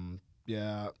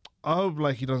 Yeah, I hope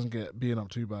like he doesn't get beaten up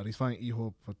too bad. He's fighting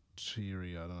Ihor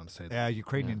Potiri. I don't know how to say that. Yeah,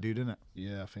 Ukrainian dude, isn't it?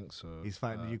 Yeah, I think so. He's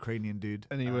fighting the Ukrainian dude.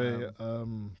 Anyway,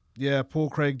 yeah, Paul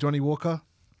Craig, Johnny Walker.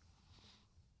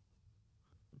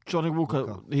 Johnny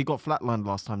Walker, he got flatlined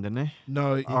last time, didn't he?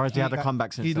 No, or has he had a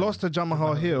comeback since? He lost to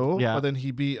Jamahal Hill, but then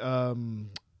he beat.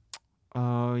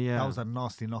 Oh yeah, that was a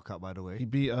nasty knockout, by the way. He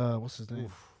beat what's his name?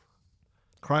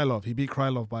 Krylov. He beat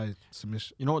Krylov by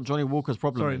submission. You know what Johnny Walker's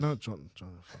problem is? Sorry, no,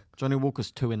 Johnny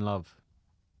Walker's too in love.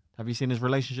 Have you seen his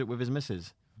relationship with his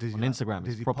missus on Instagram?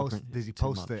 Does he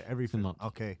post it? Everything?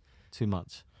 Okay. Too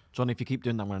much. Johnny, if you keep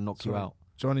doing that, I'm going to knock you out.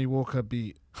 Johnny Walker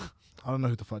beat... I don't know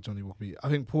who the fuck Johnny Walker beat. I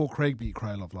think Paul Craig beat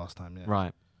Krylov last time, yeah.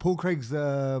 Right. Paul Craig's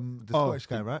the Scottish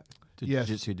guy, right? Yes.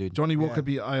 Jiu-jitsu dude. Johnny Walker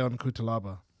beat Ion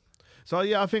Kutalaba. So,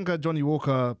 yeah, I think Johnny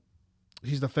Walker,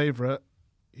 he's the favourite.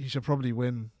 He should probably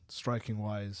win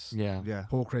striking-wise. Yeah.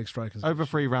 Paul Craig striking. Over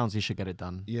 3 rounds, he should get it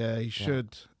done. Yeah, he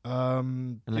should. The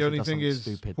only thing is,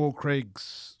 stupid. Paul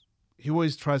Craig's... He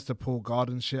always tries to pull guard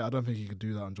and shit. I don't think he could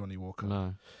do that on Johnny Walker.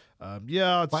 No.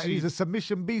 But he's a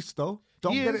submission beast, though.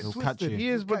 Don't get it twisted. He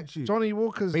is, but Johnny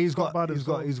Walker's he's got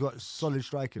solid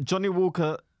striking. Johnny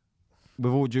Walker,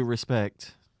 with all due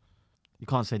respect, you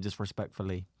can't say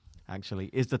disrespectfully, actually,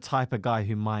 is the type of guy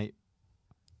who might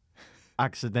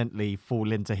accidentally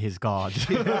fall into his guard.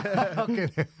 Okay.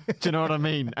 Do you know what I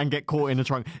mean? And get caught in a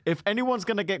triangle. If anyone's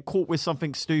going to get caught with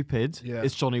something stupid,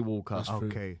 it's Johnny Walker.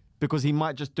 Okay. Because he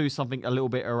might just do something a little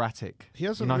bit erratic. He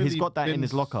hasn't really he's got that in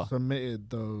his locker. Submitted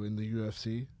though in the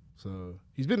UFC, so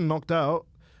he's been knocked out.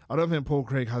 I don't think Paul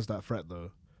Craig has that threat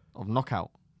though. Of knockout?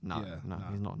 No,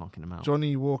 he's not knocking him out.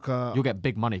 Johnny Walker, you'll get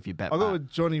big money if you bet. I'll go with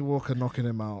Johnny Walker knocking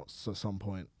him out at some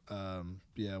point.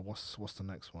 What's the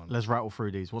next one? Let's rattle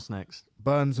through these. What's next?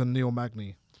 Burns and Neil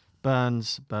Magny.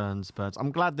 Burns.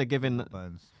 I'm glad they're giving.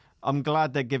 Burns. I'm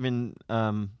glad they're giving.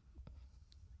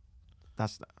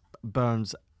 That's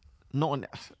Burns. Not an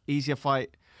easier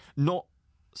fight. Not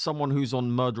someone who's on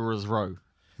murderer's row.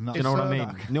 No. Do you know what I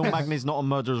mean? Neil Magny's not on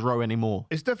murderer's row anymore.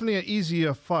 It's definitely an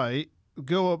easier fight.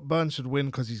 Gilbert Burns should win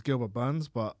because he's Gilbert Burns,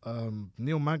 but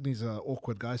Neil Magny's an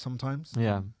awkward guy sometimes.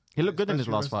 Yeah. He looked good in his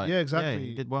last fight. Yeah, exactly. Yeah,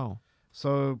 he did well.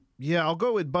 So, yeah, I'll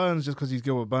go with Burns just because he's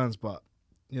Gilbert Burns, but,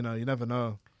 you never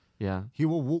know. Yeah. He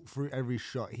will walk through every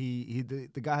shot. The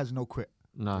guy has no quit.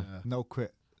 No. Yeah. No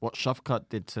quit. What Shovkat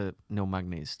did to Neil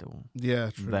Magny is still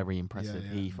very impressive.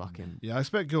 Yeah. He fucking... Yeah, I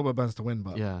expect Gilbert Burns to win,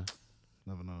 but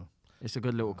never know. It's a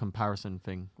good little comparison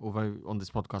thing. Although on this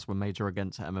podcast we're major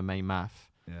against MMA math,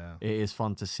 it is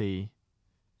fun to see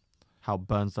how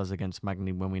Burns does against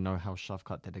Magny when we know how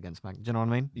Shovkat did against Magny. Do you know what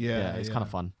I mean? Yeah, it's kind of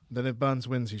fun. Then if Burns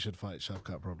wins, he should fight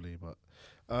Shovkat probably. But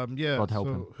God help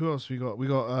him. Who else we got? We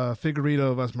got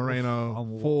Figueiredo versus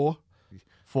Moreno.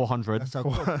 400. That's a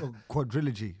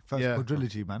quadrilogy. First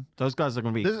quadrilogy, man. Those guys are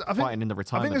going to be fighting in the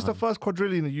retirement. I think it's the first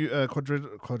quadrilogy in the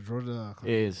It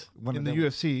is. In the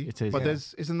UFC. It is. But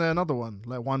isn't there another one?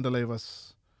 Like Wanderlei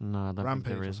versus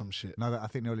Rampage or some shit. No, I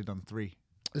think they only done 3.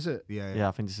 Is it? Yeah,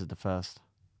 I think this is the first.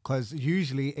 Because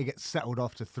usually it gets settled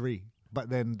after 3. But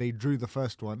then they drew the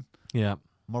first one. Yeah.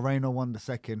 Moreno won the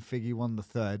second. Figgy won the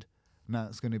third. Now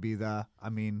it's going to be there. I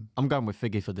mean... I'm going with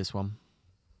Figgy for this one.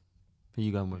 Who are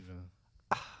you going with?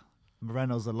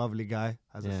 Moreno's a lovely guy.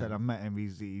 As I said, I met him.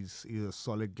 He's a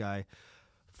solid guy.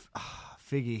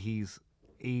 Figgy, he's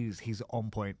on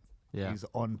point. Yeah. He's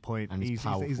on point. And he's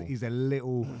powerful. He's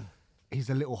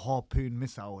a little harpoon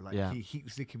missile. Like he heat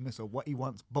seeking missile. What he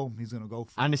wants, boom, he's gonna go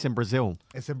for. And it's in Brazil.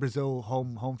 It's in Brazil,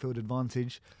 home field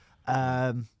advantage.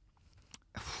 All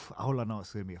I know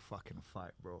it's gonna be a fucking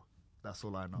fight, bro. That's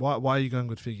all I know. Why are you going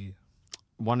with Figgy?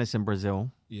 1, it's in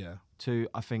Brazil. Yeah. 2,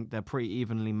 I think they're pretty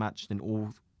evenly matched on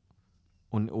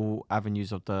all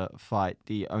avenues of the fight.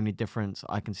 The only difference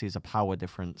I can see is a power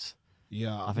difference.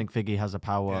 Yeah. I think Figgy has a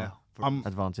power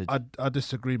advantage. I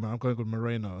disagree, man. I'm going with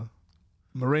Moreno.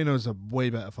 Moreno's a way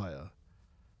better fighter.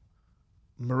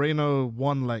 Moreno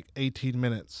won like 18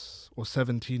 minutes or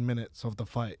 17 minutes of the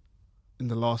fight in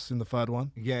the third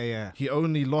one. Yeah. He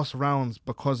only lost rounds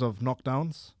because of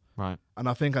knockdowns. Right. And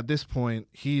I think at this point,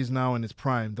 he's now in his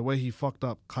prime. The way he fucked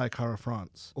up Kai Kara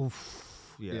France.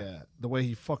 Oof. Yeah. The way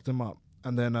he fucked him up.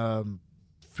 And then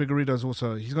Figueiredo's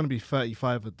also, he's going to be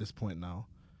 35 at this point now.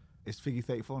 Is Figgy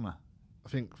 34 now? I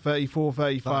think 34,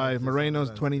 35. Moreno's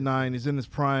 29. He's in his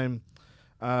prime.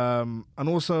 And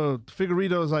also,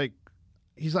 Figueiredo's like,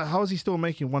 he's like, how is he still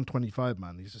making 125,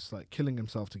 man? He's just like killing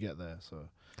himself to get there. So,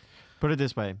 put it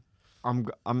this way.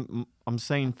 I'm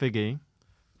saying Figgy.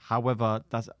 However,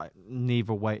 that's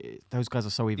neither way. Those guys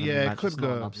are so even. Yeah, it could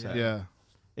go. An upset. Yeah.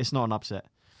 It's not an upset.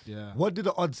 Yeah. What do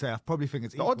the odds say? I probably think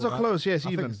it's the odds are close. Yeah, it's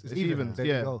even. It's even.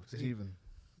 Yeah, it's even.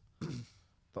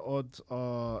 The odds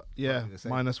are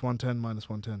minus 110, minus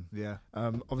 110. Yeah.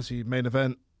 Obviously, main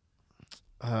event.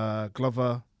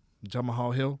 Glover,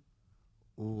 Jamahal Hill.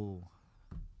 Ooh.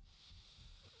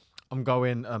 I'm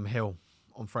going Hill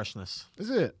on freshness. Is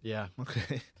it? Yeah.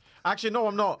 Okay. Actually, no,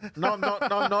 I'm not. No, I'm not.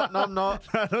 No, I'm not. No, I'm not.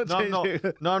 No, I'm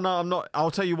not. No, I'm not. I'll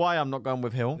tell you why I'm not going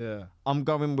with Hill. Yeah. I'm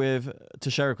going with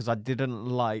Teixeira because I didn't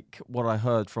like what I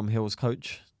heard from Hill's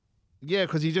coach. Yeah,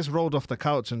 because he just rolled off the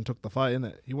couch and took the fight,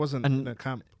 innit? He wasn't in a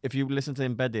camp. If you listen to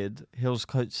Embedded, Hill's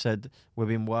coach said, we've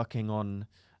been working on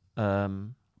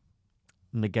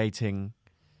negating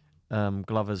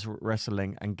Glover's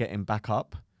wrestling and getting back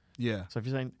up. Yeah. So if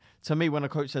you're saying, to me, when a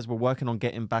coach says we're working on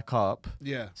getting back up,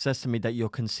 says to me that you're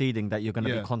conceding that you're going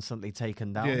to be constantly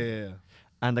taken down. Yeah.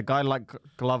 And a guy like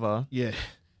Glover, yeah,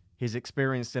 he's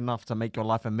experienced enough to make your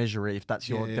life a misery if that's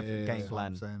your game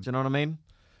plan. Do you know what I mean?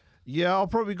 Yeah, I'll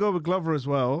probably go with Glover as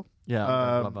well. Yeah,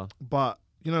 Glover. But,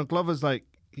 you know, Glover's like,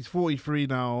 he's 43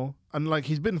 now. And, like,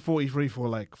 he's been 43 for,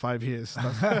 like, 5 years.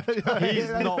 That's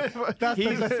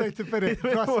the best way to put it.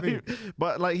 Trust me.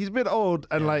 But, like, he's been old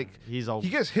and, like, he's old. He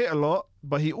gets hit a lot,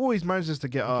 but he always manages to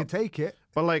get up. He can take it.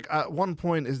 But, like, at one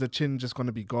point, is the chin just going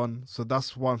to be gone? So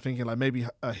that's why I'm thinking, like, maybe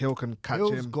Hill can catch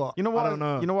him. You know what? I don't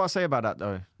know. You know what I say about that,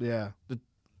 though? Yeah.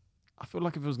 I feel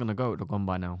like if it was going to go, it would have gone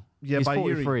by now. Yeah, he's by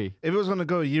 43. Yuri. If it was going to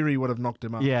go, Yuri would have knocked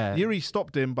him out. Yeah. Yuri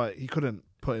stopped him, but he couldn't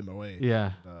put him away.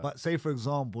 Yeah. But say, for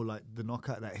example, like the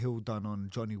knockout that Hill done on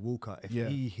Johnny Walker, if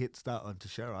he hits that on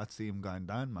Teixeira, I'd see him going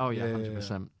down, man. Oh, yeah,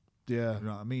 100%. Yeah. You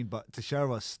know what I mean? But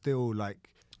Teixeira's still, like,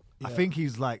 I think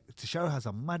he's, like, Teixeira has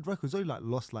a mad record. He's only, like,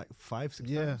 lost, like, 5, 6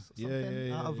 times or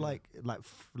something out of, like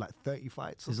 30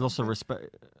 fights. He's lost a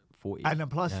respect. 40. And then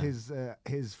plus his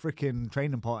freaking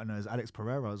training partner is Alex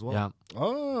Pereira as well. Yeah.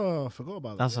 Oh, I forgot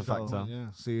about that. That's a factor. Yeah.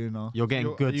 So, you know. You're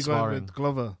getting good sparring. Going with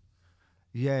Glover?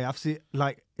 Yeah, I've seen,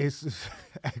 like, it's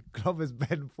Glover's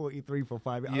been 43 for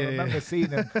 5 years. I remember seeing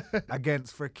him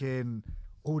against freaking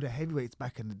all the heavyweights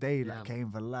back in the day, like Cain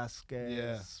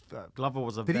Velasquez. Yeah. Glover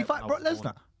was a Did he fight Brock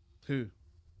Lesnar? Who?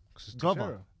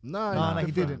 Glover. No,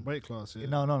 he didn't. Weight class, yeah.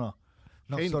 No. No,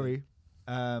 Kane. sorry.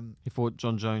 He fought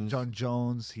John Jones. John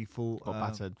Jones. He fought. Got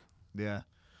battered. Yeah.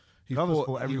 He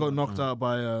got knocked out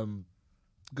by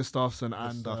Gustafsson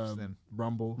and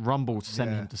Rumble. Rumble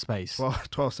sent him to space. Well,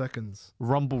 12 seconds.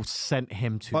 Rumble sent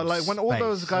him to space. But like when all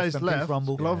those guys left,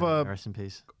 Glover. Rest in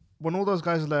peace. When all those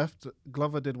guys left,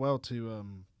 Glover did well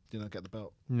to get the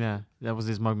belt. Yeah, that was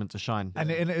his moment to shine.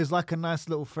 And it was like a nice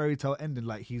little fairy tale ending.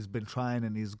 Like he's been trying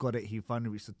and he's got it. He finally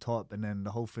reached the top, and then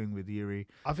the whole thing with Yuri.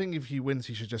 I think if he wins,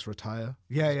 he should just retire.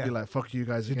 Yeah. Be like, fuck you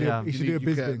guys. He should do a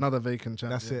Bisbee. Another vacant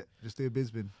chance. That's it. Just do a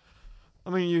Bisbee. I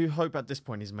mean, you hope at this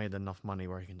point he's made enough money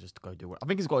where he can just go do it. I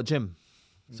think he's got a gym,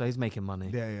 so he's making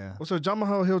money. Yeah. Also,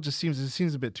 Jamahal Hill just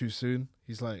seems a bit too soon.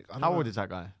 He's like, how old is that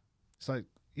guy? It's like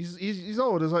he's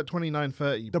old. He's like 29,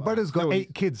 30. The brother's got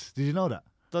 8 kids. Did you know that?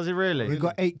 Does he really? He's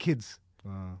got 8 kids.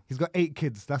 He's got 8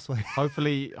 kids. That's why.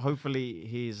 Hopefully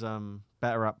he's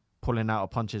better at pulling out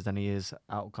of punches than he is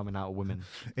coming out of women.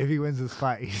 If he wins this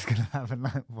fight, he's gonna have a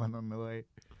 9th one on the way.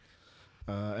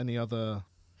 Any other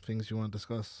things you want to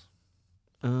discuss?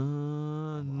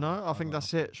 No, I think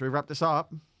that's it. Should we wrap this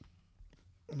up?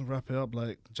 Wrap it up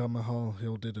like Jamahal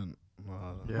Hill didn't.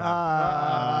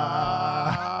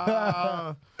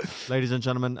 Ladies and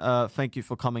gentlemen, thank you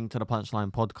for coming to the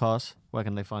Punchline Podcast. Where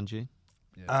can they find you?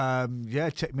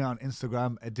 Check me out on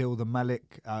Instagram, Adil the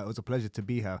Malik. It was a pleasure to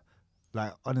be here.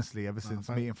 Like honestly, ever since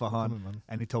meeting Farhan,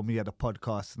 and he told me he had a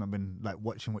podcast, and I've been like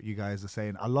watching what you guys are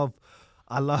saying. I love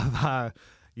how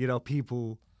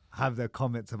people have their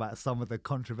comments about some of the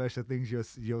controversial things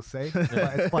you'll say. But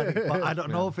it's funny. But I don't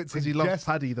know if it's because he loves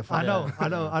Paddy the fight.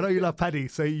 I know you love Paddy.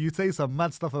 So you say some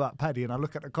mad stuff about Paddy, and I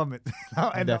look at the comments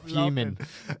and end up fuming.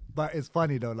 But it's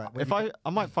funny though. Like if I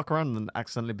might fuck around and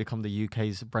accidentally become the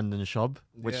UK's Brendan Schaub,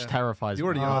 which terrifies me. You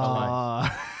already are.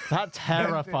 That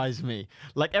terrifies me.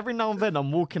 Like every now and then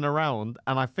I'm walking around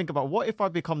and I think about what if I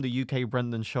become the UK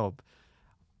Brendan Schaub?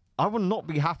 I would not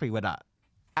be happy with that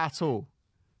at all.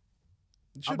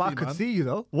 I could see you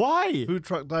though. Why? Food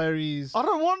Truck Diaries. I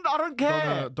don't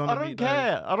care. Donna I don't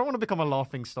care. I don't want to become a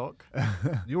laughing stock.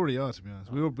 You already are, to be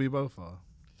honest. We both are.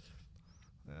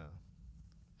 Yeah.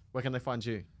 Where can they find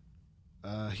you?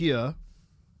 Here.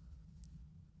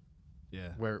 Yeah.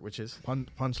 Which is?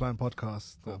 Punchline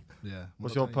Podcast. Cool.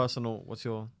 What's your personal? What's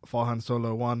your? Farhan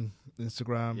Solo 1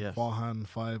 Instagram. Yes. Farhan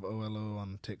 5OLO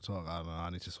on TikTok. I don't know. I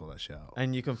need to sort that shit out.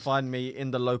 And you can find me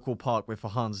in the local park with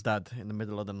Farhan's dad in the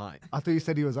middle of the night. I thought you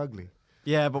said he was ugly.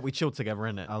 Yeah, but we chilled together,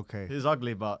 innit? Okay. He's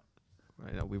ugly, but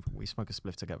we smoke a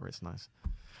spliff together. It's nice.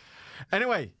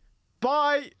 Anyway,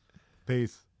 bye.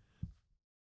 Peace.